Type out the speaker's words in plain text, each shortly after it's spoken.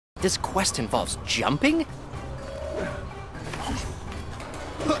This quest involves jumping?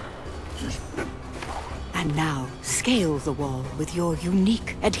 And now, scale the wall with your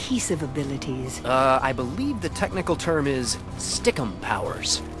unique adhesive abilities. I believe the technical term is stickum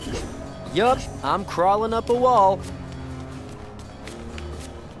powers. Yup, I'm crawling up a wall.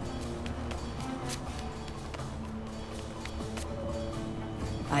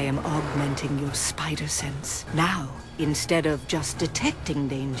 I am augmenting your spider sense. Now, instead of just detecting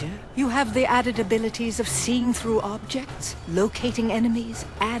danger, you have the added abilities of seeing through objects, locating enemies,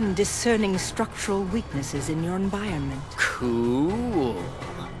 and discerning structural weaknesses in your environment. Cool.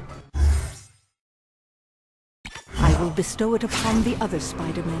 I will bestow it upon the other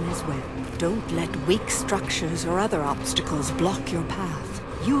Spider-Men as well. Don't let weak structures or other obstacles block your path.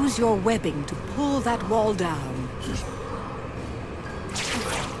 Use your webbing to pull that wall down.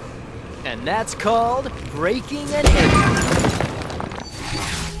 And that's called breaking an entry.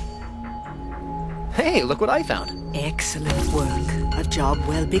 Hey, look what I found. Excellent work. A job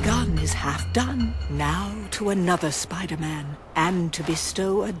well begun is half done. Now to another Spider-Man, and to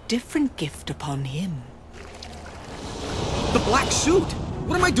bestow a different gift upon him. The black suit!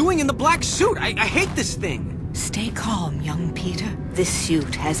 What am I doing in the black suit? I hate this thing! Stay calm, young Peter. This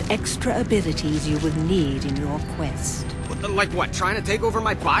suit has extra abilities you will need in your quest. Like what, trying to take over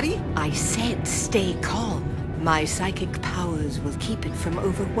my body? I said stay calm. My psychic powers will keep it from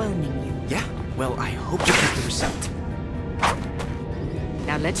overwhelming you. Yeah, well, I hope you get the result.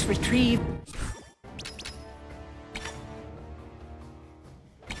 Now let's retrieve...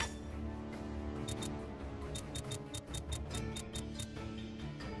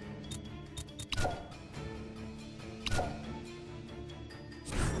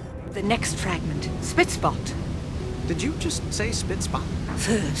 the next fragment, Spitspot. Did you just say spit spot?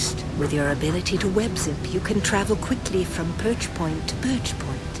 First, with your ability to web zip, you can travel quickly from perch point to perch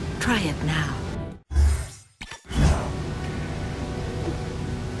point. Try it now.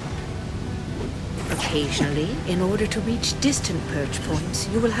 Occasionally, in order to reach distant perch points,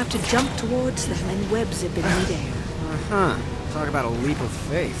 you will have to jump towards them and web zip in midair. Uh-huh. Talk about a leap of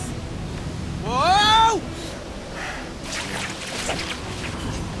faith. Whoa!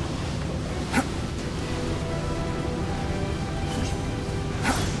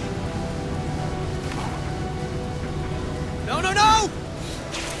 No!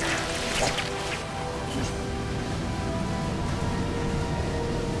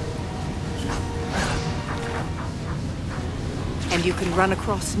 And you can run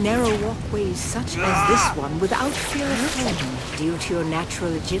across narrow walkways such as this one without fear of falling, due to your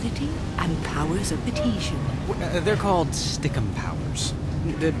natural agility and powers of adhesion. They're called stickum powers.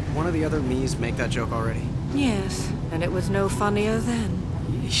 Did one of the other me's make that joke already? Yes, and it was no funnier then.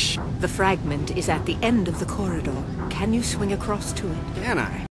 Yeesh. The fragment is at the end of the corridor. Can you swing across to it? Can I?